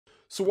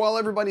So while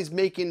everybody's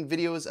making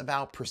videos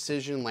about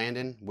precision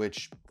landing,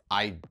 which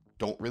I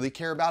don't really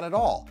care about at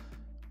all,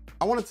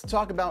 I wanted to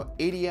talk about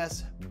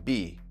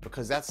ADSB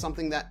because that's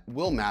something that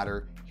will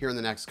matter here in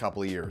the next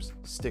couple of years.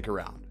 Stick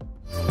around.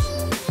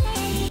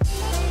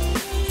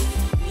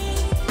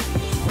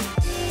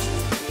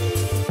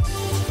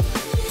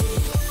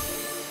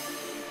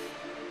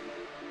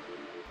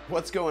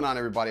 What's going on,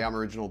 everybody? I'm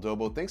Original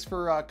Dobo. Thanks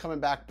for coming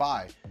back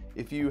by.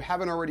 If you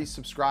haven't already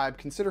subscribed,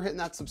 consider hitting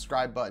that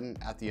subscribe button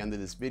at the end of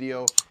this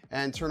video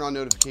and turn on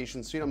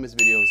notifications so you don't miss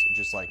videos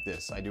just like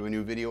this. I do a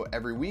new video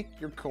every week.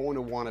 You're going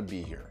to want to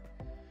be here.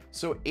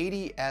 So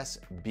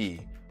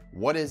ADSB,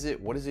 what is it?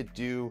 What does it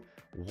do?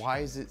 Why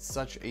is it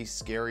such a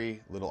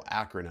scary little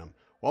acronym?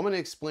 Well, I'm going to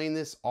explain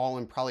this all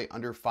in probably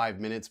under 5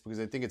 minutes because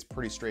I think it's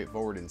pretty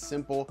straightforward and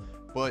simple,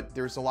 but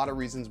there's a lot of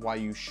reasons why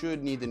you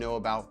should need to know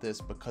about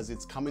this because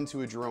it's coming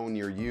to a drone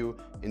near you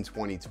in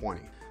 2020.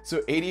 So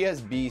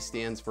ADSB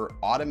stands for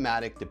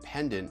Automatic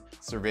Dependent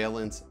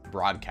Surveillance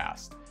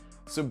Broadcast.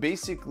 So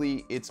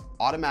basically it's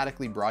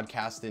automatically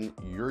broadcasting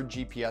your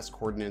GPS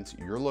coordinates,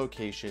 your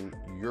location,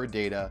 your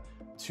data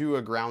to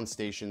a ground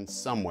station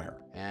somewhere.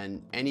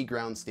 And any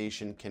ground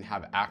station can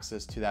have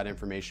access to that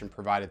information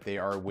provided they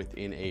are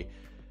within a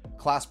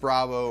Class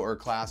Bravo or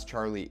Class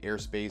Charlie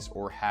airspace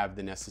or have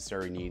the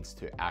necessary needs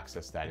to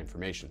access that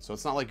information. So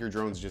it's not like your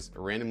drone's just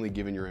randomly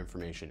giving your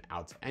information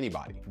out to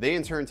anybody. They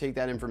in turn take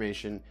that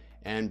information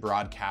and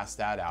broadcast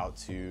that out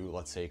to,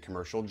 let's say,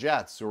 commercial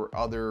jets or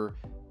other,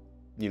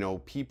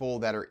 people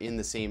that are in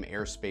the same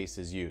airspace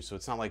as you. So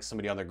it's not like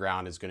somebody on the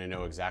ground is going to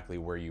know exactly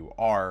where you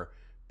are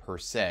per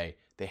se.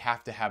 They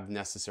have to have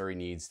necessary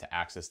needs to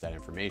access that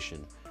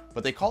information.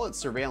 But they call it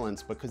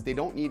surveillance because they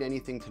don't need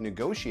anything to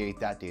negotiate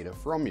that data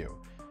from you.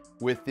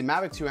 With the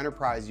Mavic 2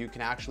 Enterprise, you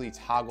can actually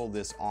toggle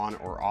this on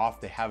or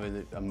off. They have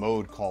a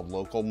mode called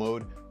local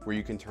mode where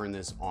you can turn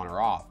this on or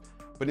off.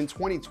 But in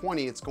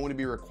 2020, it's going to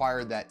be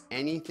required that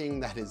anything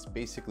that is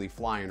basically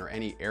flying or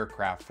any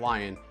aircraft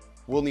flying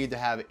will need to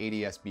have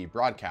ADSB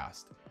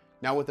broadcast.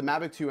 Now with the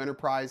Mavic 2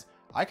 Enterprise,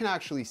 I can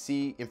actually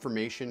see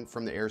information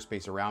from the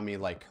airspace around me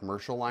like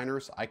commercial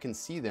liners. I can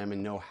see them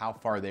and know how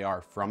far they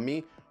are from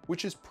me,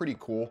 which is pretty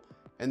cool.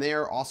 And they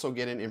are also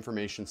getting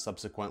information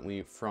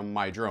subsequently from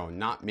my drone,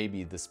 not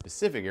maybe the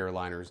specific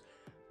airliners,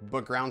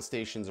 but ground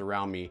stations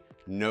around me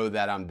know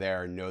that I'm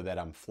there, know that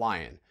I'm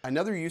flying.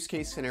 Another use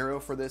case scenario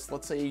for this,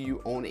 let's say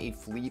you own a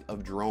fleet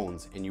of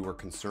drones and you are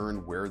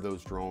concerned where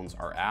those drones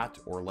are at,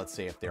 or let's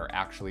say if they're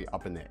actually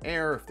up in the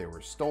air, if they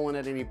were stolen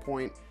at any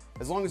point.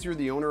 As long as you're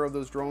the owner of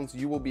those drones,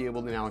 you will be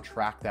able to now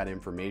track that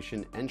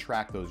information and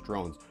track those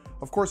drones.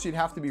 Of course, you'd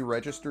have to be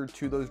registered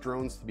to those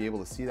drones to be able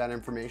to see that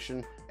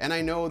information. And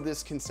I know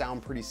this can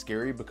sound pretty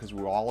scary because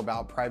we're all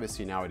about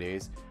privacy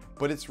nowadays,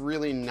 but it's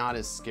really not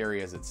as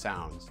scary as it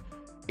sounds.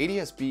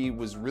 ADSB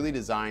was really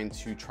designed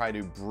to try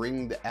to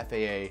bring the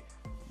FAA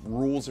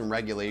rules and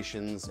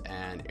regulations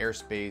and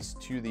airspace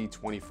to the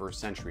 21st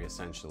century,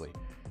 essentially.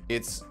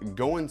 It's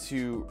going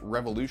to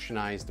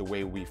revolutionize the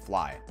way we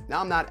fly.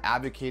 Now, I'm not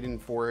advocating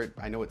for it.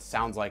 I know it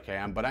sounds like I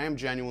am, but I am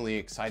genuinely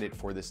excited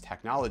for this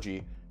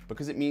technology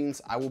because it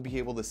means I will be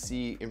able to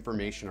see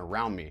information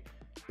around me.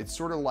 It's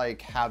sort of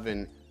like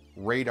having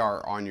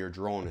radar on your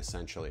drone,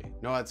 essentially.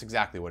 No, that's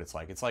exactly what it's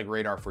like. It's like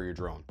radar for your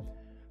drone.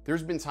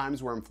 There's been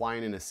times where I'm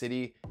flying in a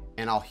city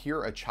and I'll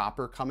hear a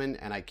chopper coming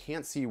and I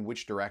can't see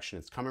which direction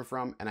it's coming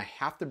from, and I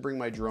have to bring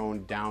my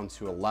drone down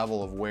to a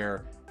level of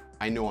where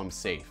I know I'm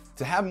safe.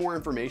 To have more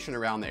information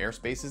around the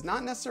airspace is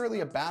not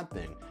necessarily a bad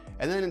thing.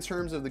 And then in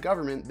terms of the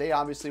government, they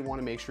obviously want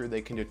to make sure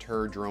they can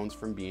deter drones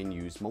from being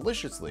used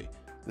maliciously.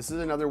 This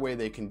is another way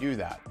they can do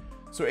that.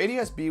 So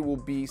ADSB will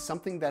be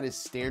something that is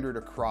standard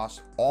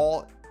across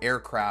all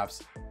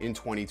aircrafts in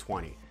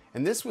 2020.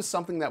 And this was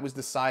something that was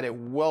decided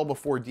well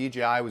before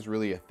DJI was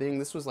really a thing.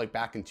 This was like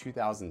back in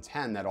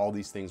 2010 that all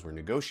these things were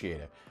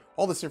negotiated.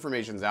 All this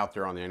information is out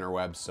there on the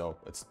interwebs, so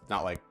it's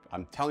not like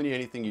I'm telling you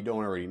anything you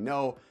don't already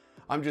know.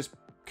 I'm just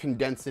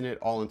condensing it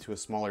all into a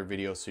smaller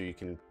video so you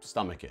can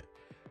stomach it.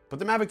 But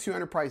the Mavic 2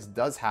 Enterprise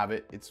does have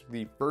it. It's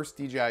the first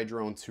DJI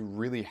drone to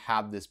really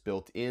have this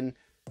built in.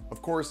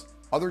 Of course,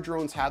 other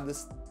drones have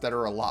this that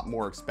are a lot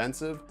more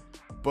expensive,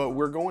 but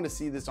we're going to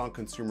see this on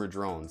consumer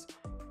drones.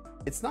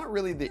 It's not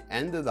really the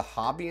end of the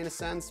hobby in a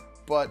sense,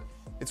 but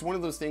it's one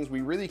of those things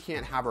we really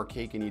can't have our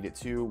cake and eat it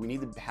too. We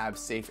need to have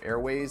safe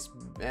airways,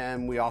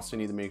 and we also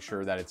need to make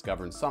sure that it's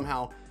governed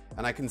somehow.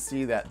 And I can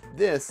see that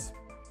this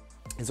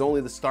is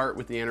only the start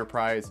with the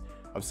Enterprise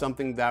of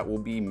something that will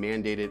be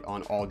mandated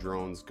on all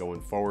drones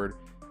going forward.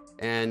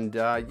 And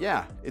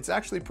yeah, it's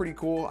actually pretty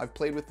cool. I've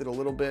played with it a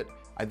little bit.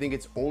 I think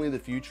it's only the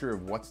future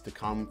of what's to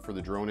come for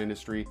the drone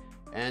industry,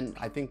 and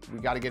I think we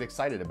got to get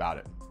excited about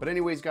it. But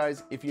anyways,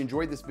 guys, if you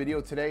enjoyed this video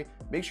today,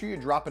 make sure you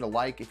drop it a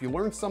like. If you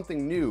learned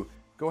something new,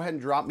 go ahead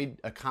and drop me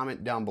a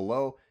comment down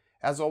below.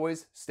 As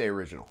always, stay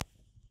original.